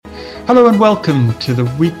Hello and welcome to the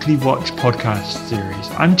Weekly Watch podcast series.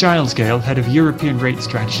 I'm Giles Gale, Head of European Rate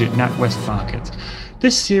Strategy at NatWest Markets.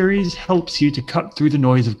 This series helps you to cut through the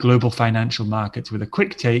noise of global financial markets with a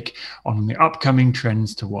quick take on the upcoming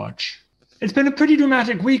trends to watch. It's been a pretty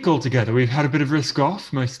dramatic week altogether. We've had a bit of risk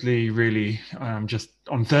off, mostly really just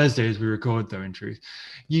on Thursday as we record, though, in truth.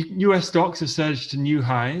 US stocks have surged to new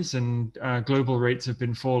highs and global rates have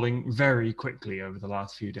been falling very quickly over the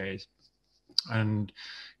last few days. And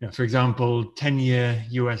for example, 10-year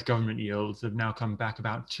US government yields have now come back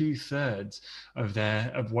about 2/3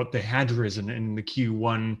 of what they had risen in the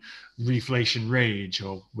Q1 reflation rage,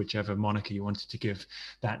 or whichever moniker you wanted to give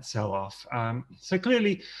that sell-off. So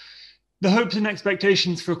clearly, the hopes and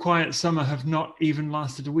expectations for a quiet summer have not even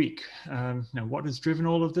lasted a week. Now, what has driven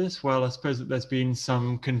all of this? Well, I suppose that there's been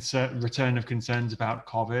some return of concerns about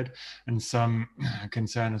COVID and some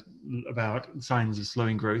concern about signs of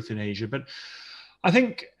slowing growth in Asia. But I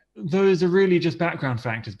think those are really just background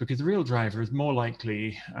factors, because the real driver is more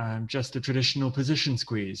likely just a traditional position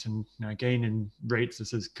squeeze. And again, in rates,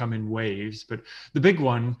 this has come in waves, but the big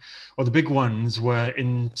one, or the big ones, were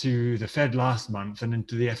into the Fed last month and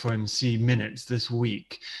into the FOMC minutes this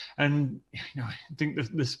week. And I think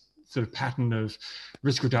this sort of pattern of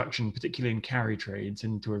risk reduction, particularly in carry trades,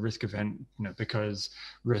 into a risk event, because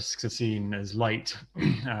risks are seen as light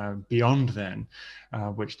beyond then,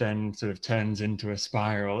 which then sort of turns into a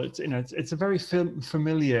spiral. It's a very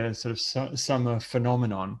familiar sort of summer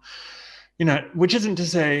phenomenon. Which isn't to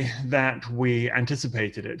say that we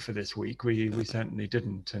anticipated it for this week. We certainly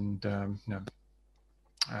didn't, and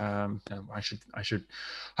I should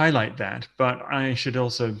highlight that, but I should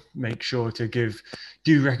also make sure to give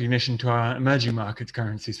due recognition to our emerging markets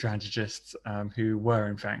currency strategists, who were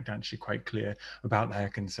in fact actually quite clear about their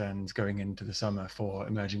concerns going into the summer for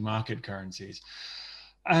emerging market currencies.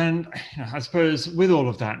 And I suppose with all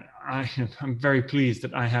of that, I'm very pleased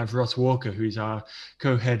that I have Ross Walker, who's our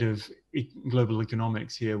co-head of global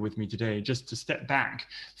economics, here with me today, just to step back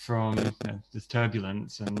from this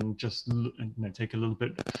turbulence and just take a little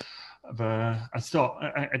bit of a stock.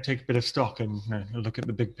 I take a bit of stock and look at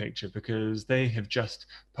the big picture, because they have just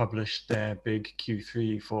published their big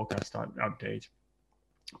Q3 forecast update.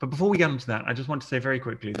 But before we get into that, I just want to say very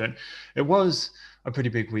quickly that it was a pretty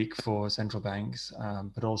big week for central banks,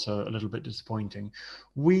 but also a little bit disappointing.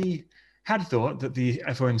 We had thought that the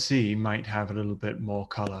FOMC might have a little bit more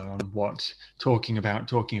color on what talking about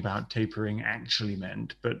tapering actually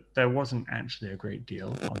meant, but there wasn't actually a great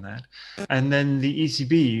deal on that. And then the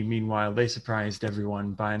ECB, meanwhile, they surprised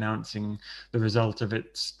everyone by announcing the result of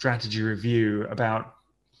its strategy review about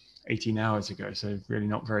 18 hours ago, so really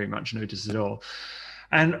not very much notice at all.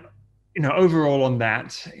 And overall on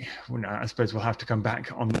that, I suppose we'll have to come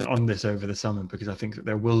back on this over the summer, because I think that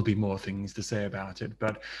there will be more things to say about it.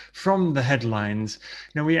 But from the headlines,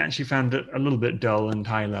 we actually found it a little bit dull and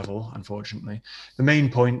high level, unfortunately. The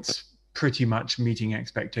main points pretty much meeting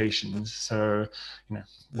expectations. So,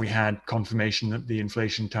 we had confirmation that the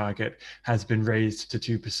inflation target has been raised to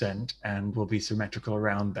 2% and will be symmetrical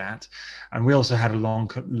around that. And we also had a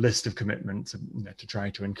long list of commitments to try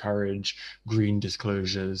to encourage green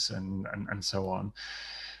disclosures and so on.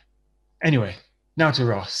 Anyway, now to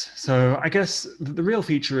Ross. So I guess the real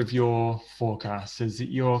feature of your forecast is that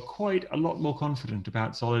you're quite a lot more confident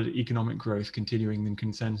about solid economic growth continuing than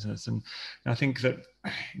consensus. And I think that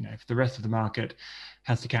if the rest of the market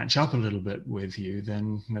has to catch up a little bit with you,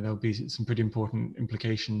 then there'll be some pretty important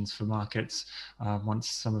implications for markets once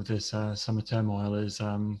some of this summer turmoil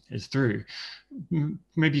is through.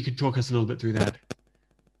 Maybe you could talk us a little bit through that.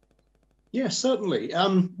 Yeah, certainly.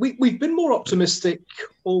 We've been more optimistic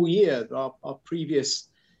all year. Our previous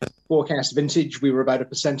forecast vintage, we were about a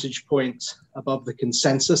percentage point above the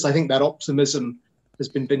consensus. I think that optimism has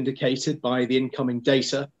been vindicated by the incoming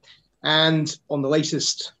data. And on the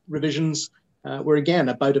latest revisions, we're again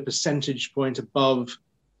about a percentage point above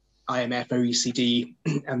IMF, OECD,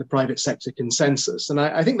 and the private sector consensus. And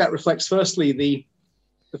I think that reflects, firstly, the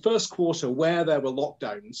first quarter where there were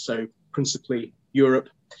lockdowns, so principally Europe.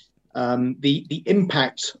 The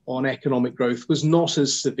impact on economic growth was not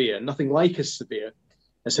as severe, nothing like as severe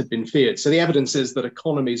as had been feared. So the evidence is that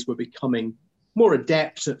economies were becoming more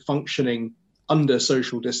adept at functioning under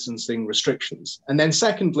social distancing restrictions. And then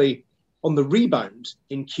secondly, on the rebound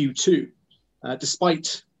in Q2,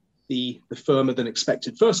 despite the firmer than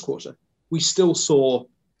expected first quarter, we still saw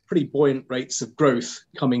pretty buoyant rates of growth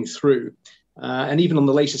coming through. And even on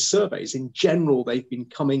the latest surveys, in general, they've been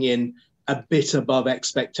coming in a bit above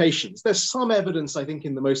expectations. There's some evidence, I think,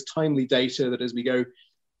 in the most timely data that as we go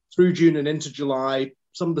through June and into July,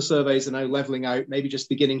 some of the surveys are now leveling out, maybe just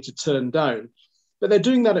beginning to turn down. but they're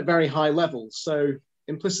doing that at very high levels. So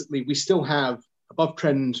implicitly, we still have above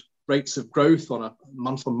trend rates of growth on a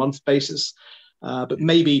month-on-month basis, but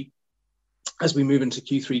maybe as we move into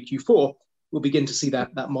Q3, Q4, we'll begin to see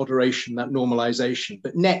that moderation, that normalization.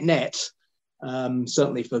 But net,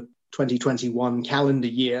 certainly for 2021 calendar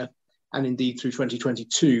year, and indeed through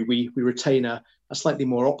 2022, we retain a slightly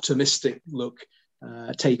more optimistic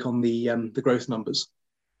take on the growth numbers.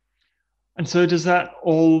 And so does that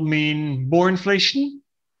all mean more inflation?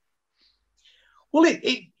 Well,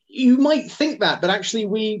 you might think that, but actually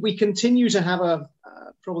we continue to have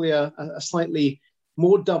probably a slightly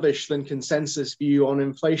more dovish than consensus view on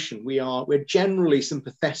inflation. We're generally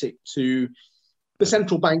sympathetic to the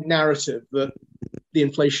central bank narrative that the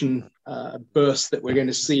inflation burst that we're going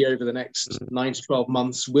to see over the next 9 to 12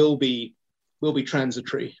 months will be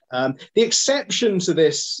transitory. The exception to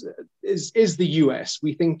this is the US.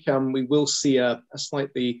 We think we will see a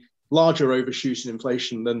slightly larger overshoot in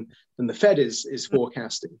inflation than the Fed is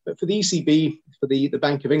forecasting. But for the ECB, for the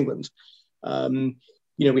Bank of England,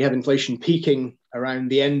 we have inflation peaking around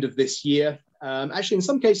the end of this year. Actually, in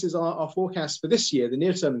some cases, our forecasts for this year, the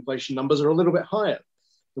near-term inflation numbers are a little bit higher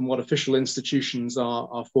than what official institutions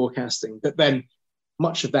are forecasting. But then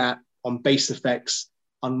much of that on base effects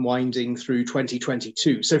unwinding through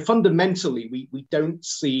 2022. So fundamentally, we don't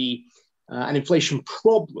see an inflation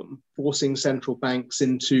problem forcing central banks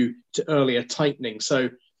into earlier tightening. So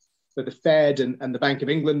for the Fed and the Bank of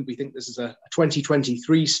England, we think this is a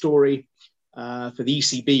 2023 story. For the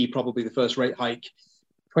ECB, probably the first rate hike,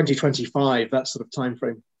 2025, that sort of time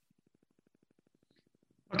frame.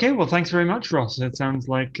 Okay, well, thanks very much, Ross. It sounds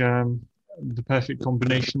like the perfect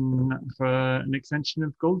combination for an extension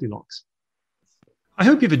of Goldilocks. I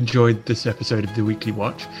hope you've enjoyed this episode of The Weekly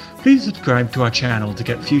Watch. Please subscribe to our channel to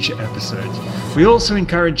get future episodes. We also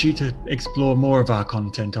encourage you to explore more of our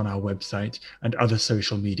content on our website and other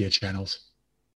social media channels.